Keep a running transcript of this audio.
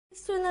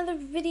To another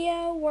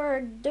video.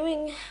 We're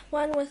doing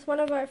one with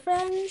one of our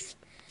friends.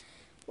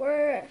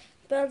 We're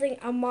building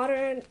a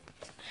modern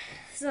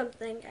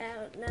something, I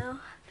don't know.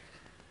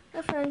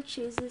 Our friend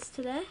chooses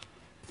today.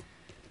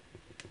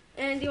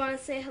 And do you want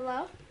to say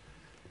hello?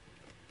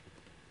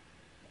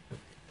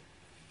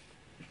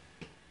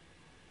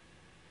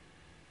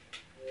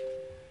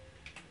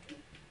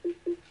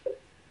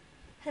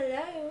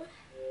 Hello.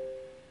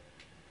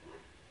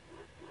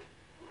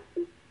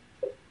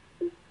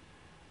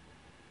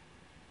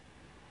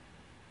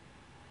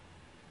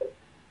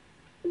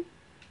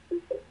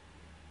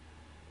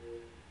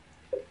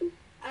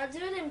 I'll do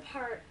it in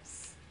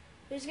parts.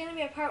 There's going to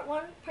be a part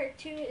 1, part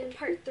 2, and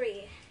part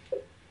 3.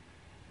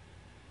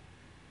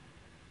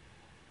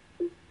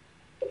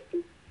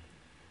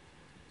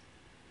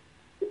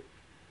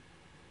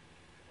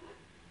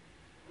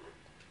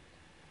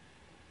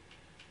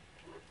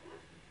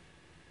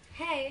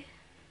 Hey.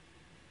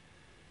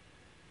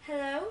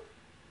 Hello.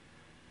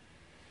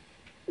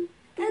 As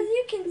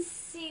you can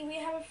see, we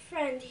have a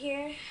friend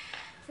here.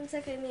 One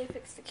second, I need to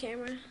fix the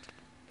camera.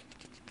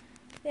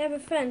 We have a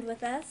friend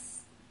with us.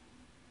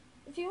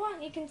 If you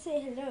want, you can say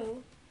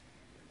hello.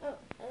 Oh,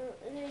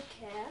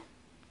 okay.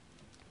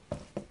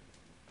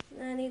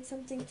 I need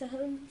something to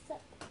hold this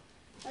up.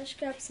 I'll just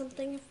grab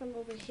something from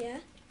over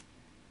here.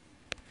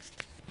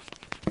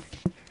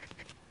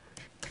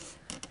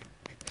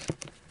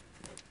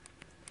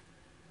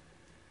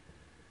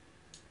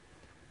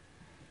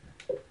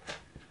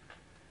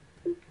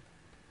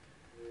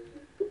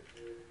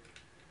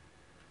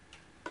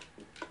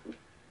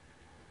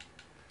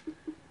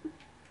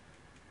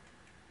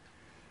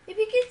 If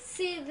you can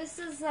see, this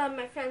is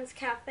my friend's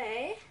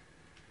cafe.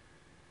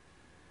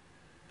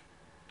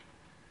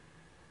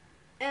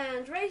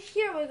 And right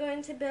here we're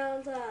going to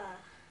build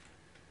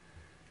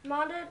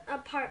modern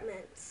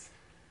apartments.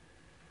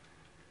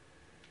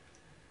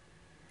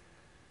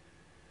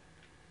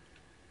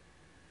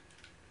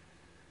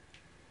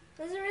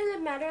 Doesn't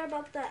really matter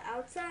about the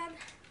outside.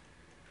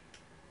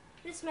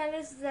 Just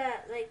matters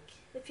that, like,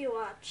 if you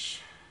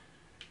watch.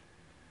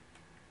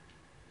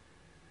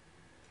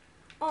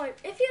 Oh, and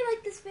if you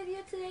like this video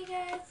today,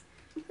 guys,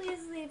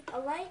 please leave a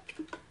like,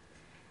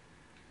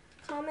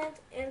 comment,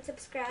 and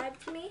subscribe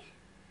to me.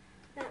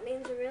 That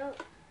means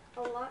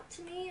a lot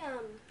to me.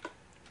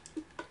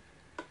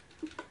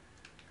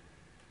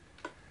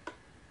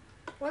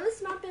 When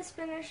this map is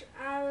finished,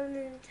 I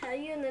will tell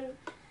you, and then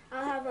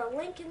I'll have a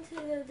link into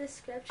the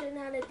description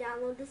how to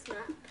download this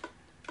map.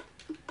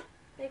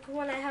 Like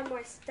when I have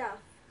more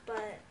stuff,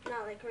 but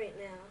not like right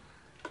now.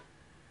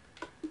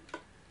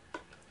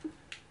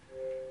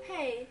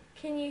 Hey,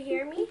 can you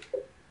hear me?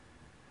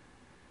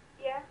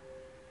 Yeah.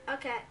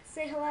 Okay,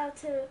 say hello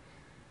to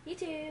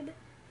YouTube.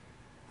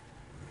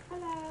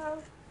 Hello.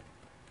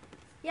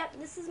 Yep,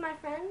 this is my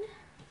friend.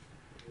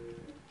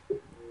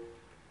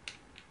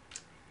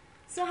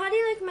 So how do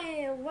you like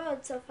my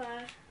world so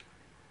far?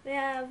 We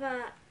have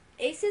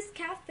Ace's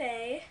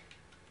Cafe,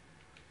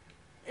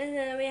 and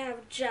then we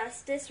have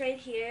Justice right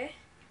here.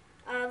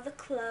 The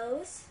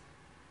clothes.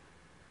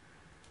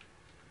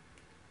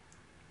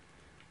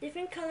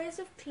 Different colors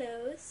of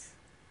clothes.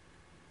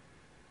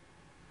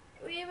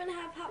 We even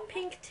have hot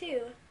pink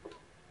too.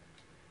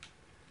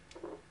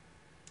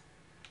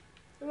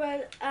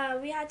 But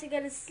we had to go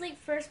to sleep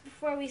first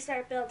before we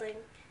start building.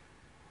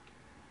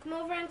 Come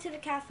over into the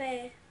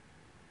cafe.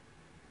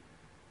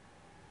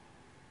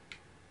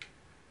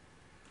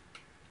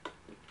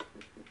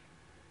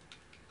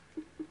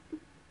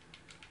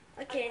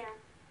 Okay,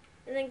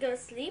 and then go to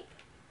sleep.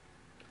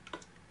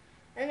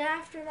 And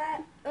after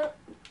that, oh,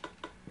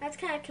 that's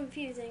kind of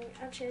confusing.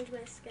 I'll change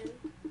my skin.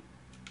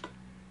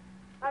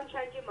 I'm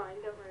changing mine,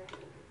 don't worry.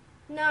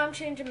 No, I'm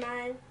changing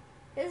mine.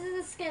 This is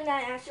the skin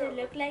that I actually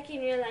look like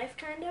in real life,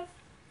 kind of.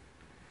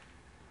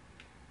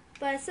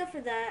 But except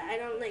for that, I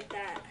don't like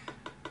that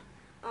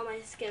on my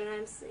skin when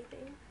I'm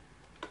sleeping.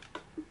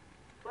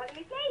 Let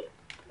me sleep.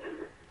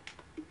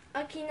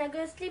 Okay, now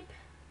go to sleep.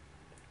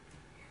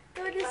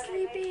 Go to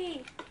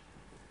sleepy.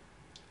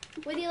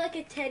 Would you like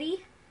a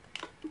teddy?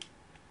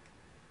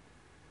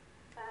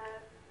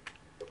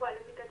 Well,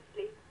 let me go to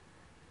sleep.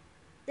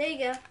 There you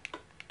go.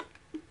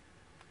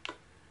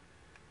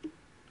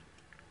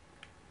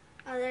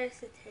 Oh, there's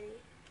the teddy.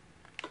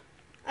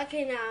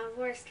 Okay, now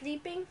we're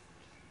sleeping.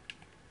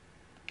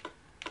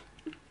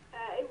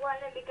 It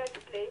won't let me go to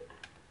sleep.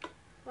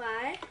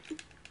 Why?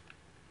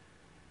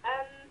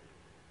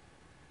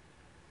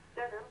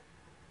 Don't know.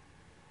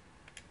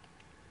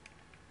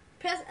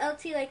 Press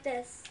LT like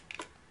this.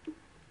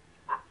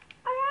 I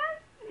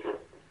am.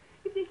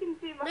 If you can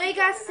see my. No, you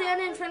gotta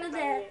stand in front of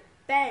the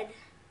bed.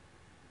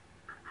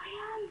 I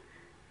am.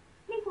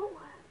 It won't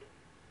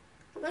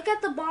work. Look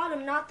at the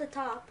bottom, not the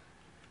top.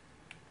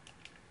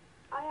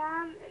 I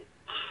am.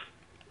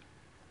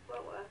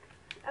 Won't work.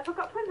 Have I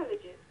got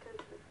privileges?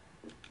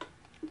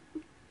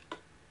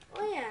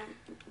 Oh yeah.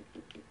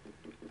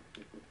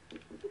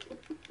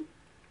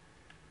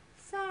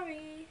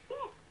 Sorry.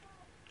 Yeah.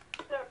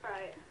 It's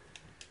alright.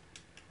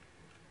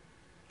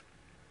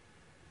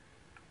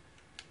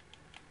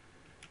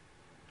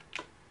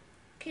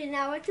 Okay,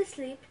 now we're to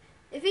sleep.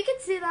 If you can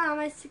see that on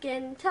my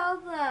skin, tell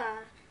the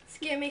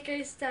skin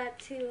makers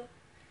to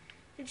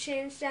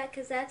change that,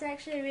 because that's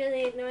actually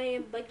really annoying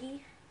and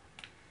buggy.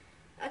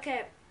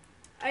 Okay,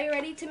 are you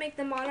ready to make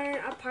the modern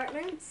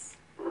apartments?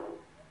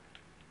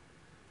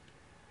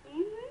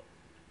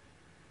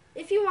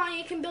 If you want,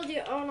 you can build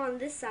your own on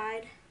this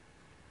side.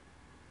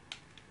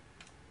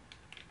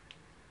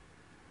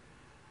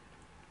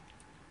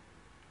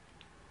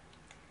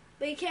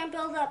 But you can't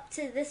build up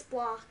to this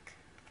block.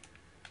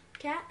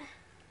 Cat?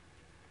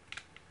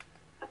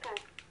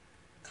 Okay.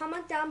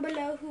 Comment down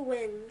below who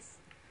wins.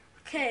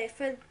 Okay,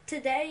 for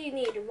today you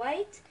need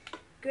white,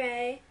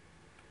 gray,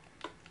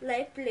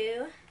 light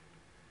blue,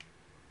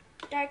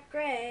 dark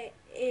gray,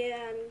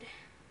 and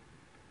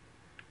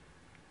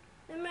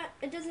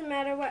it doesn't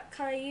matter what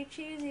color you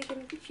choose, you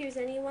can choose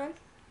any one.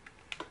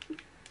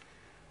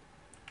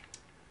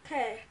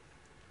 Okay,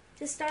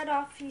 to start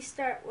off you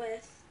start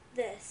with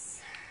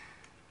this.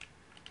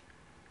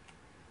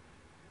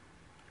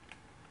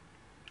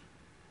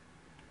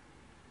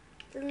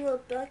 The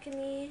little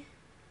balcony.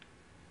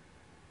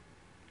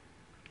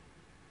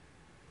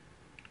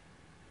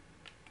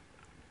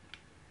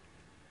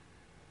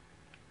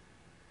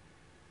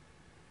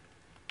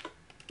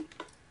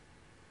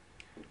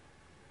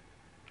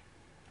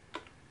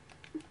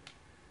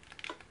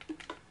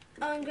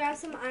 Oh, and grab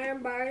some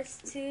iron bars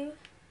too,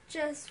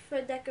 just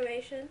for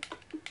decoration.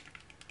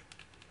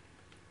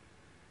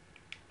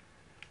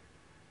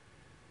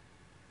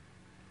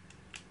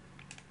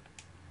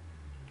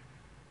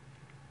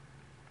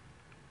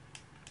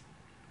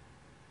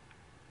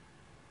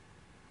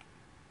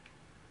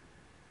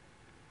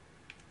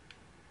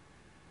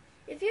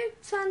 If you're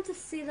trying to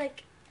see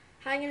like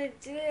how I'm gonna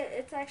do it,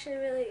 it's actually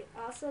really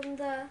awesome,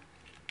 the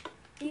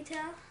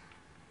detail.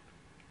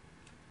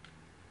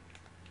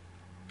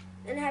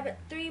 And have it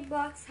 3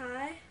 blocks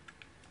high,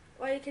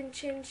 or you can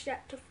change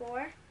that to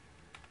 4.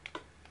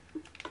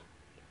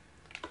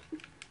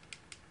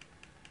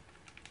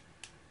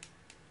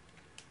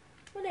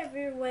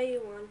 Whatever way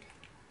you want.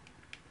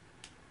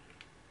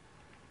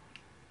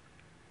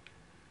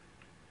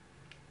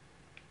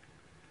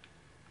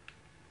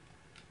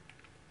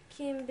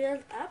 Can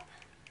build up.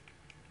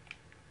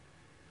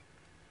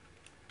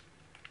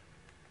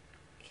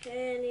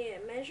 Okay, I need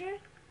a measure.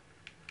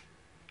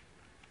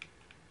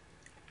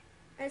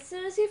 As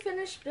soon as you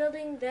finish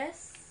building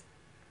this,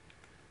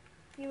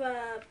 you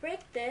break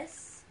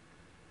this.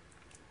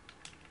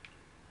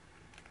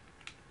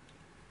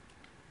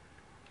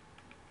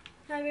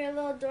 Have your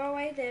little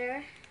doorway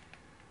there.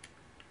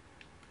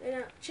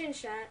 No,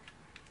 change that.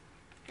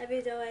 Have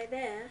your doorway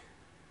there.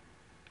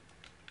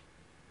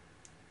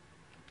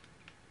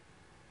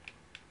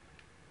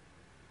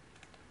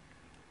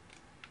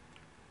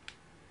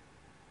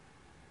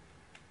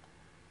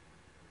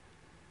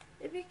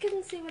 If you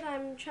can see what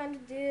I'm trying to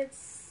do,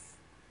 it's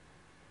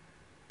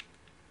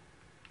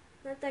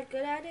not that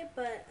good at it,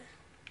 but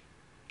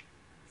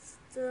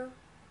still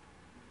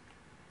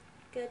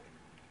good.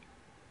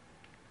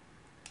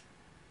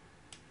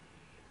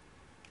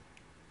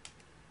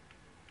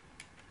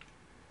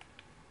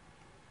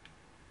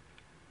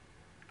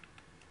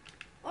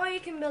 Or you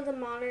can build a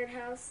modern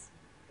house,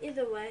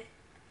 either way.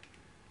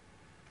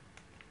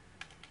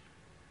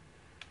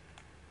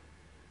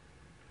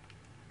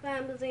 But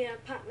I'm building an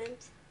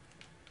apartment.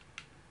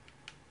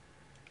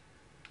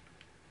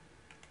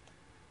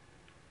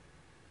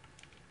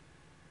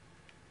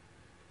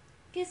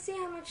 You can see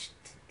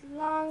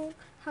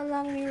how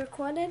long we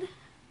recorded.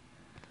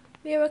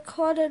 We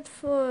recorded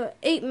for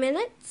 8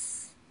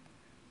 minutes.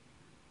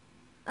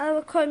 I'll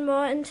record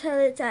more until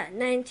it's at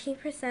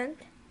 19%.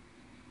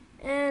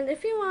 And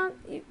if you want,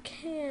 you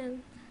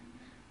can.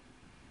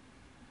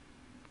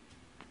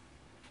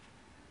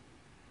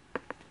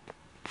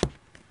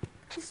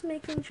 Just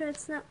making sure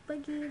it's not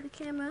buggy the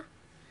camera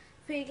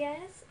for you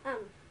guys.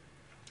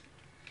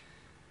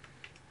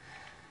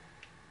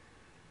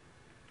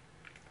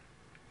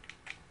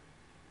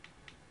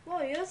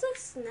 Whoa, yours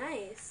looks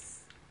nice.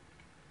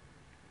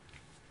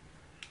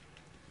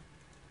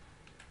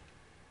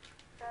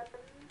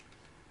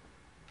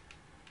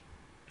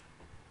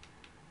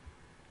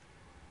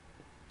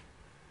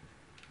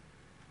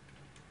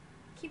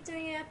 Keep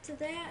doing it up to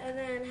there, and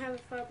then have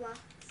it 4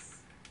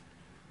 blocks.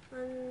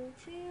 1,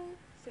 2,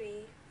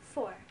 3,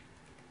 4.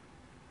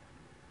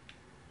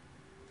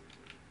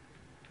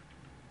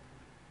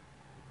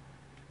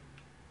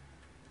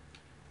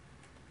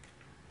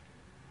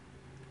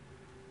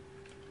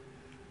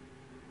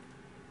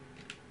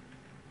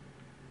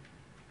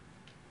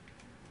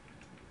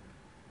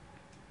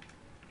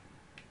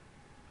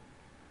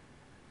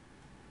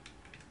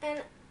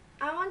 And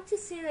I want to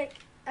see like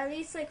at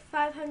least like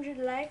 500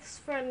 likes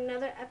for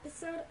another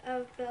episode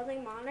of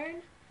Building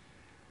Modern.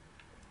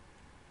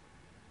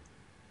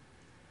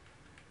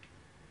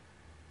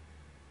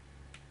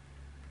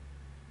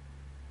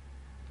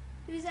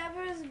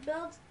 Whoever's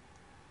built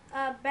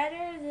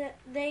better,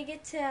 they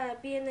get to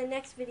be in the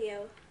next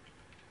video.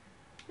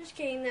 Just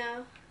kidding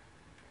though.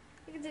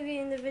 You get to be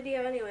in the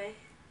video anyway.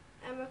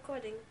 I'm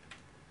recording.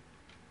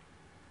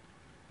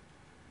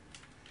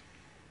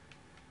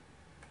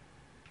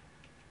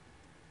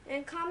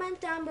 And comment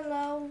down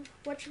below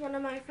which one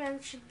of my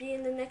friends should be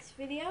in the next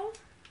video.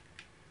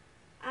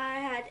 I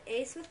had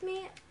Ace with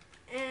me,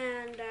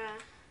 and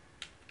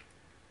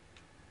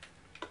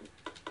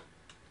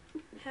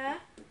her.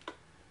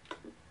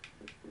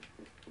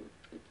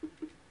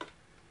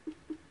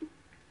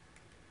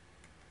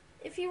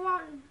 If you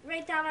want,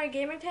 write down our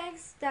gamer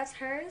tags. That's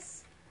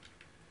hers.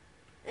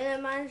 And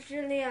then mine's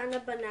Juliana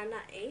Banana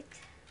 8.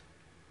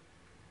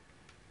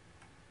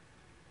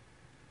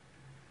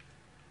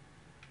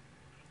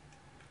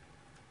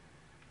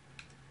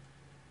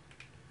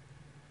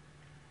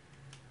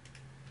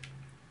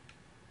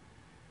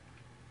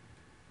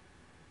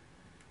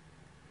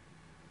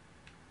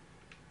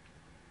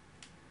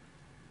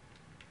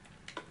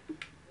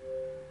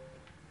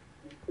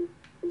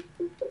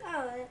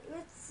 Oh,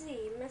 let's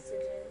see,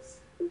 messages.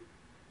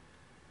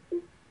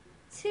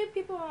 2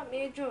 people want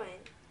me to join.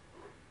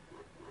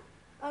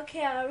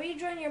 Okay, I'll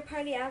rejoin your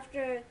party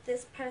after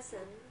this person,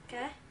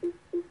 okay?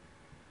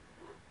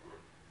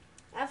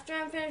 After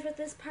I'm finished with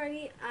this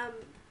party,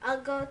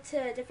 I'll go to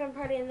a different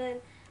party and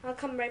then I'll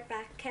come right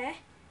back, okay?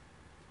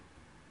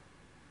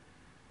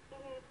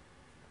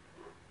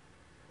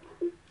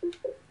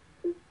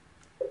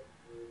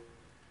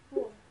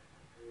 Whoa.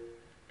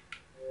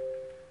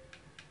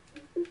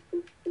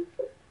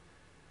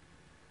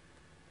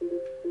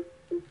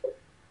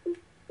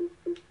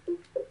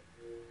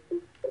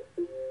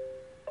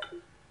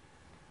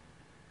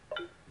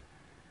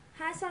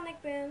 Hi,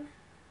 Sonic Boom.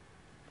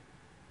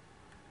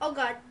 Oh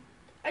god,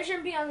 I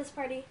shouldn't be on this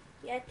party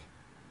yet.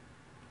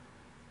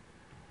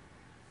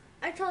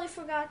 I totally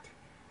forgot.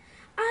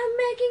 I'm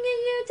making a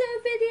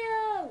YouTube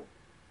video!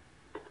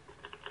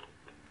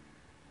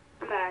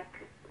 I'm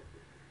back.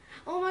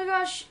 Oh my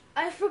gosh,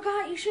 I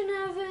forgot. You shouldn't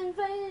have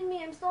invited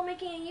me. I'm still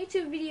making a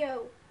YouTube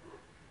video.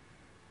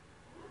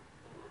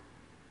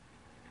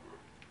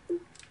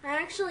 I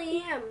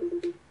actually am.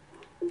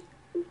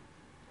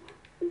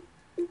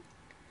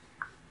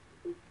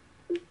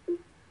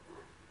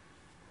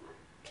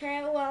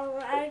 Okay, well,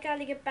 I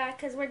gotta get back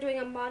because we're doing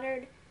a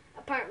modern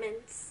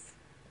apartments.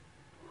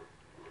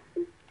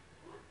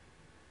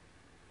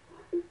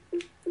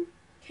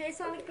 Okay,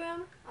 Sonic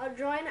Boom, I'll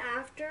join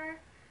after,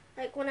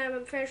 like when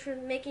I'm finished with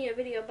making a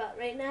video, but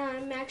right now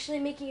I'm actually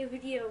making a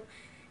video,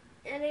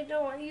 and I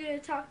don't want you to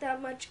talk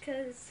that much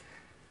because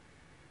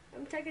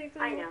I'm technically...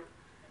 I know.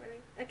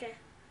 Running. Okay.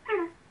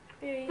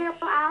 So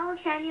I'll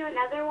send you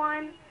another one,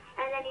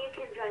 and then you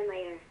can join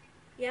later.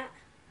 Yeah.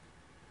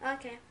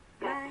 Okay.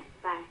 Bye.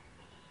 Bye.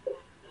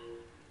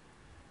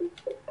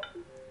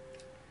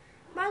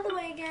 By the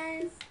way,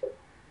 guys,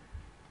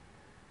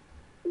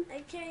 I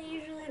can't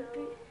usually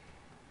be...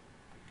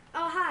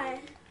 Oh,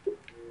 hi.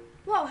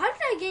 Whoa, how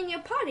did I get in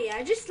your party?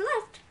 I just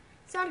left.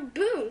 Sonic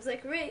Booms,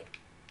 like right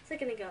a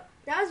second ago.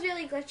 That was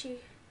really glitchy,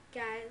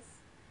 guys.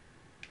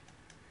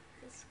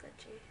 It's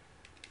glitchy.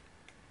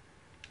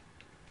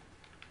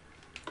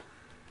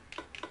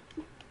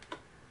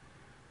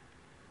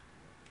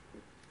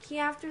 Okay,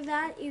 after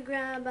that, you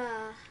grab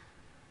a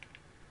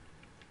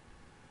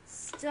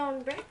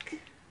stone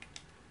brick.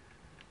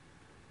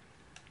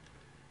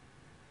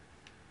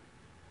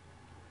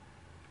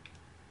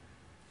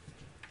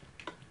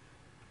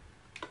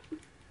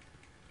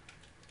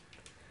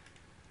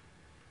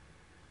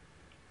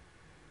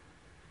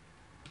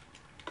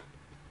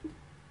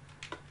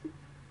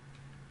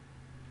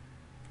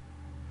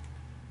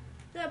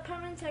 The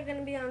apartments are going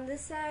to be on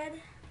this side.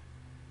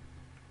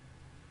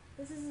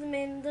 This is the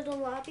main little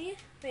lobby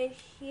right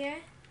here.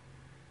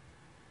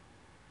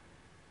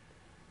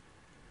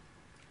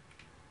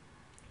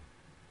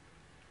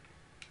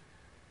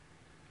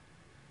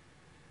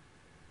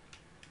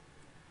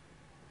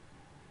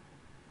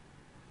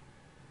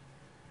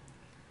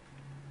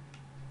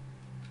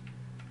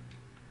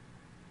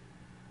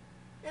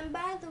 And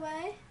by the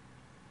way,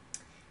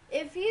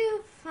 if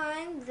you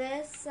find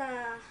this,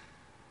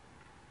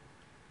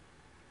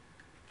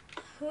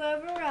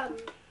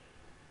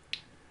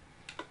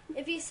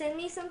 if you send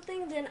me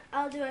something, then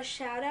I'll do a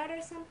shout out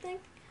or something.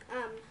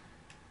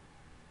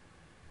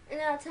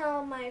 And I'll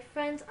tell my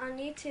friends on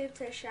YouTube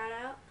to shout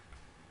out.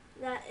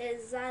 That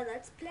is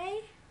Let's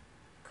Play,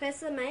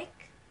 Chris the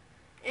Mike,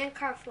 and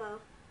Carflow.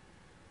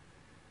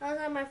 Those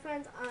are my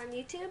friends on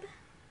YouTube.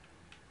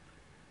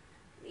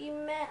 We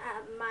met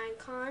at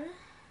Minecon.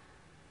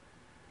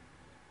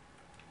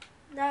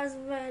 That was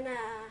when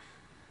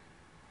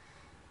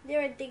they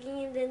were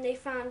digging and then they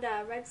found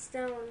a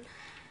redstone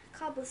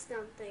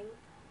cobblestone thing,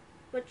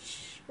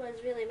 which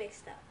was really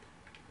mixed up.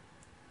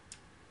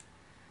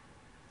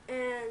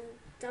 And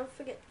don't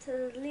forget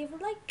to leave a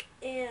like,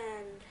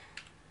 and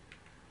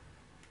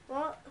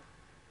well,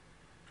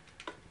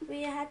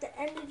 we had to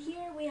end it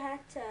here. We had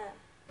to,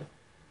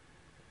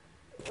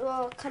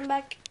 we'll come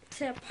back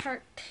to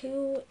part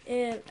 2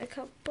 in a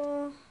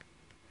couple,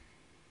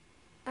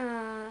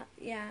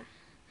 yeah.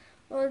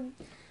 Well,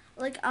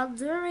 like, I'll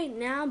do it right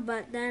now,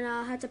 but then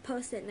I'll have to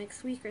post it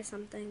next week or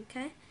something,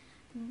 okay?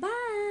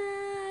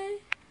 Bye!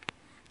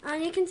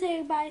 And you can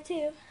say bye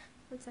too.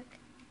 One sec.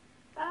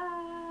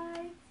 Bye.